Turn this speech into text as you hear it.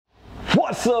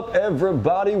What's up,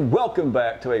 everybody? Welcome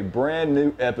back to a brand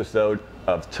new episode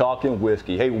of Talking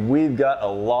Whiskey. Hey, we've got a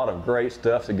lot of great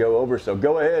stuff to go over, so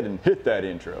go ahead and hit that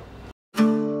intro.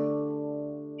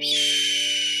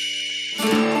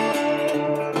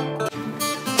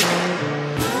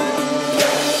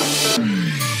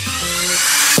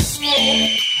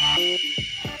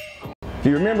 If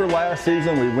you remember last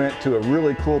season, we went to a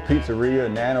really cool pizzeria,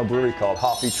 nano brewery called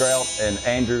Hoppy Trout in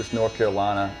Andrews, North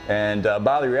Carolina. And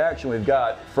by the reaction we've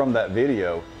got from that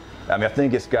video, I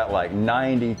think it's got like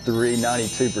 93,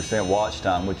 92% watch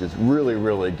time, which is really,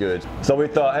 really good. So we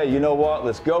thought, hey, you know what?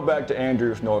 Let's go back to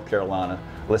Andrews, North Carolina.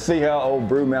 Let's see how old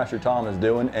Brewmaster Tom is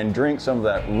doing and drink some of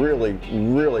that really,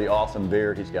 really awesome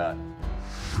beer he's got.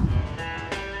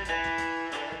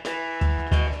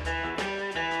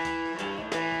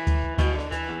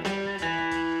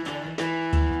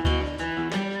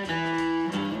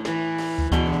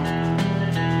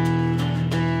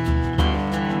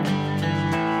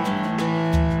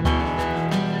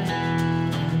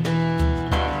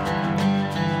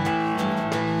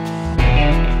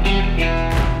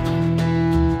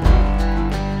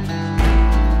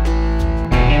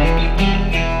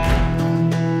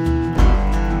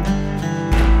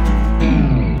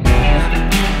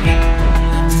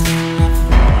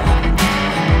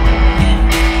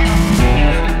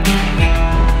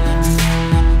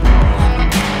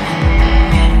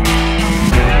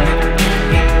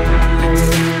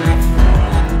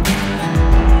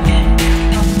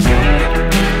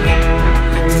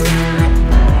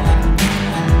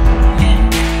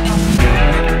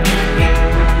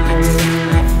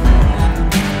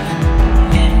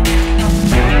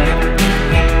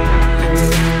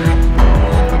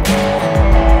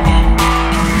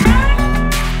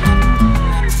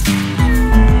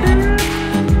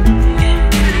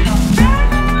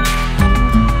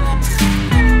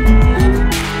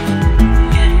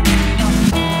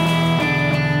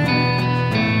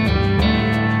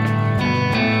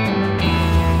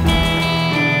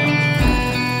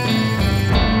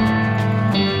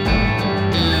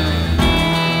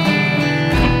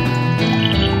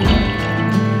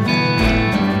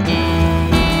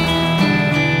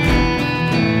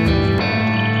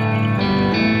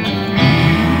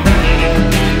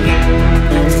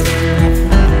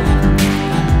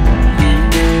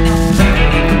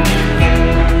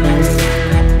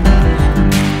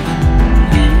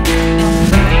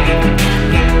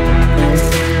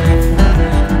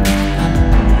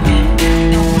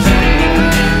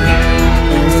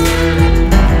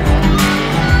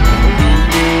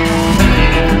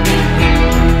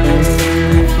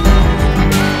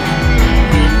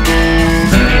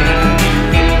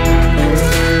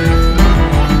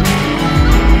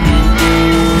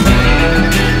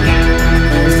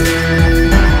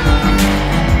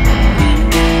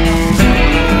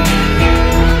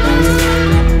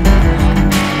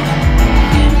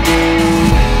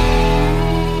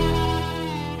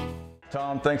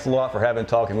 Tom, thanks a lot for having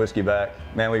Talking Whiskey back.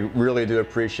 Man, we really do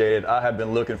appreciate it. I have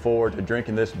been looking forward to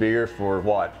drinking this beer for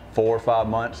what, 4 or 5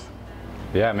 months?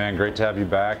 Yeah, man, great to have you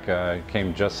back. It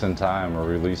came just in time. We're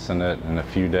releasing it in a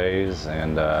few days,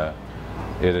 and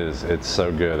it's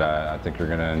so good. I think you're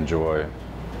gonna enjoy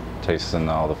tasting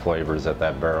all the flavors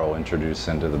that barrel introduced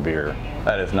into the beer.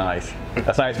 That is nice.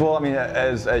 That's nice. Well, I mean,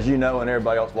 as you know and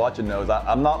everybody else watching knows,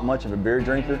 I'm not much of a beer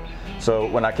drinker. So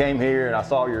when I came here and I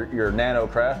saw your nano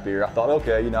craft beer, I thought,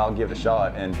 okay, I'll give it a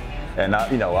shot. And I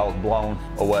was blown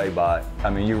away by it. I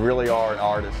mean, you really are an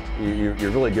artist. You're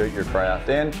really good at your craft.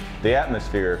 And the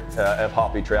atmosphere of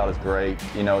Hoppy Trout is great.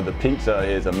 The pizza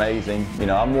is amazing.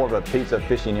 I'm more of a pizza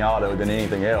aficionado than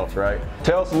anything else, right?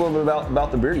 Tell us a little bit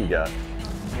about the beer you got.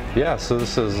 Yeah, so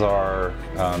this is our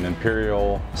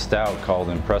Imperial Stout called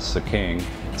Impress the King.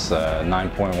 It's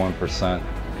 9.1%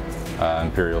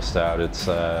 Imperial Stout. It's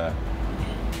a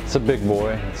big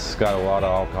boy. It's got a lot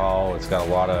of alcohol. It's got a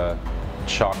lot of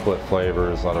chocolate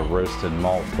flavors, a lot of roasted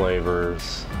malt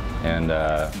flavors, and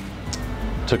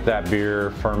took that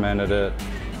beer, fermented it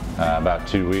about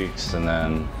 2 weeks, and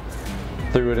then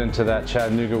threw it into that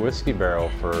Chattanooga whiskey barrel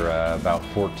for about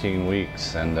 14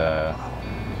 weeks. And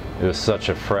it was such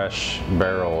a fresh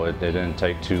barrel. It didn't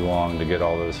take too long to get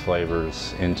all those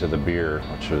flavors into the beer,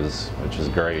 which was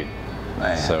great.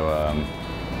 Man. So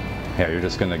yeah, you're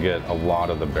just gonna get a lot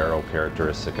of the barrel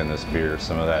characteristic in this beer.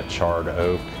 Some of that charred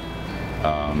oak,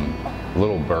 a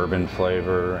little bourbon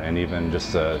flavor, and even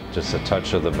just a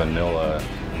touch of the vanilla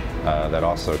that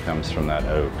also comes from that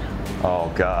oak.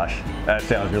 Oh gosh, that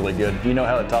sounds really good. You know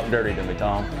how to talk dirty to me,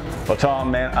 Tom. Well,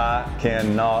 Tom, man, I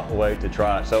cannot wait to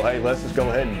try it. So, hey, let's just go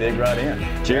ahead and dig right in.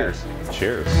 Cheers.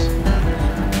 Cheers.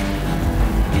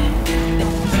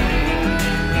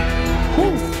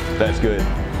 good.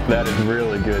 That is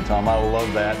really good, Tom. I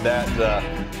love that.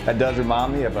 That does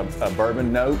remind me of a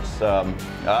bourbon notes.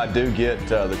 I do get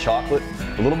the chocolate,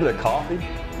 a little bit of coffee.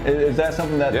 Is that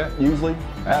something that usually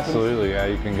happens? Absolutely, yeah.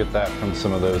 You can get that from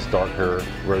some of those darker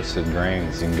roasted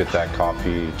grains. You can get that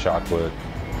coffee chocolate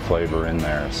flavor in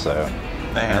there. So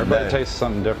man, everybody tastes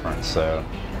something different. So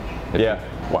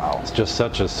wow, it's just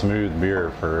such a smooth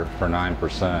beer for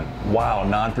 9%. Wow,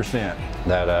 9%.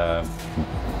 That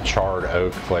charred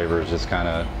oak flavor is just kind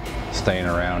of staying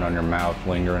around on your mouth,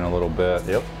 lingering a little bit.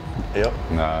 Yep.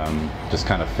 Just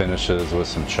kind of finishes with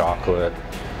some chocolate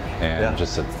and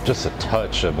just a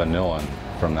touch of vanilla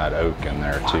from that oak in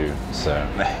there too. So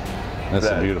that's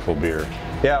a beautiful beer.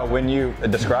 Yeah, when you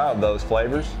describe those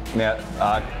flavors, man,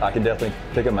 I can definitely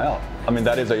pick them out. I mean,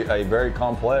 that is a very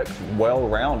complex,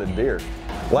 well-rounded beer.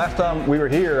 Last time we were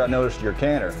here, I noticed your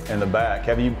canner in the back.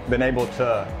 Have you been able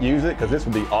to use it? Because this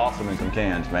would be awesome in some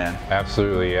cans, man.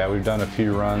 Absolutely, yeah. We've done a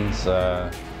few runs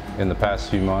in the past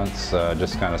few months,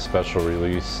 just kind of special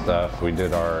release stuff. We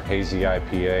did our hazy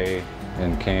IPA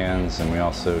in cans, and we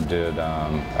also did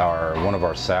one of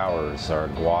our sours, our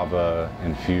guava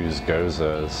infused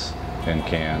gozas in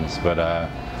cans. But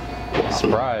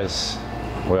surprise,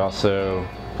 we also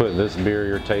put this beer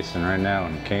you're tasting right now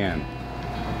in a can.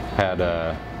 Had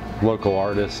a local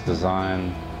artist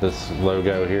design this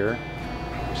logo here.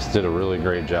 Just did a really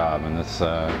great job, and this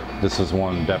is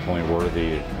one definitely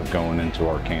worthy of going into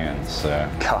our cans. So.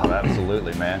 God,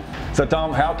 absolutely, man. So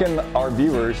Tom, how can our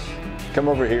viewers come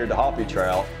over here to Hoppy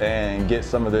Trout and get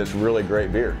some of this really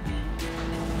great beer?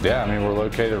 Yeah, I mean, we're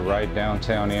located right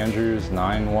downtown Andrews,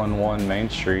 911 Main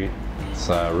Street. It's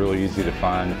really easy to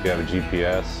find if you have a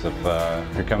GPS.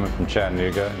 If you're coming from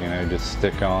Chattanooga, you know, just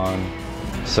stick on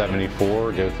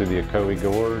 74, go through the Ocoee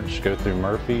Gorge, go through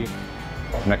Murphy.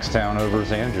 Next town over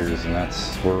is Andrews, and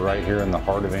we're right here in the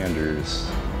heart of Andrews.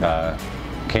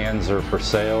 Cans are for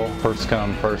sale, first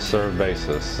come, first served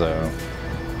basis. So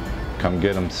come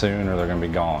get them soon or they're gonna be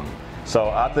gone. So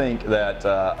I think that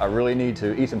I really need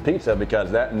to eat some pizza because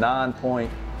that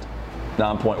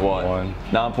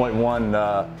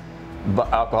 9.1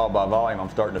 alcohol by volume, I'm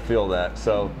starting to feel that.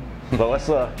 So let's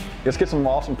get some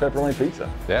awesome pepperoni pizza.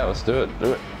 Yeah, let's do it.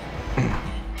 Do it.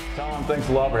 Tom, thanks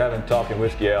a lot for having Talking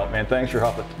Whiskey out, man. Thanks for your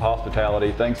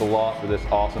hospitality. Thanks a lot for this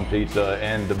awesome pizza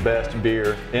and the best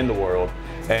beer in the world.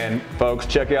 And folks,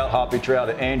 check out Hoppy Trout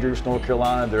at Andrews, North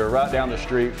Carolina. They're right down the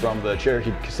street from the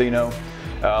Cherokee Casino,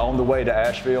 on the way to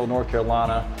Asheville, North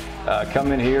Carolina.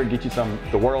 Come in here, get you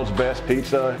the world's best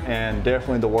pizza and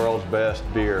definitely the world's best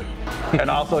beer. And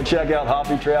also check out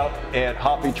Hoppy Trout at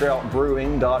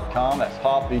hoppytroutbrewing.com. That's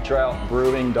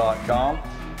hoppytroutbrewing.com.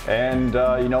 And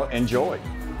enjoy.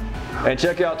 And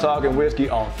check out Talking Whiskey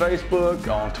on Facebook,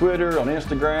 on Twitter, on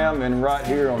Instagram, and right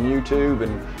here on YouTube.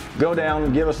 And go down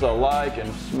and give us a like and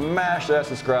smash that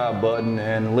subscribe button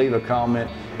and leave a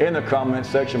comment in the comment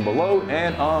section below.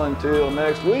 And until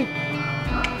next week.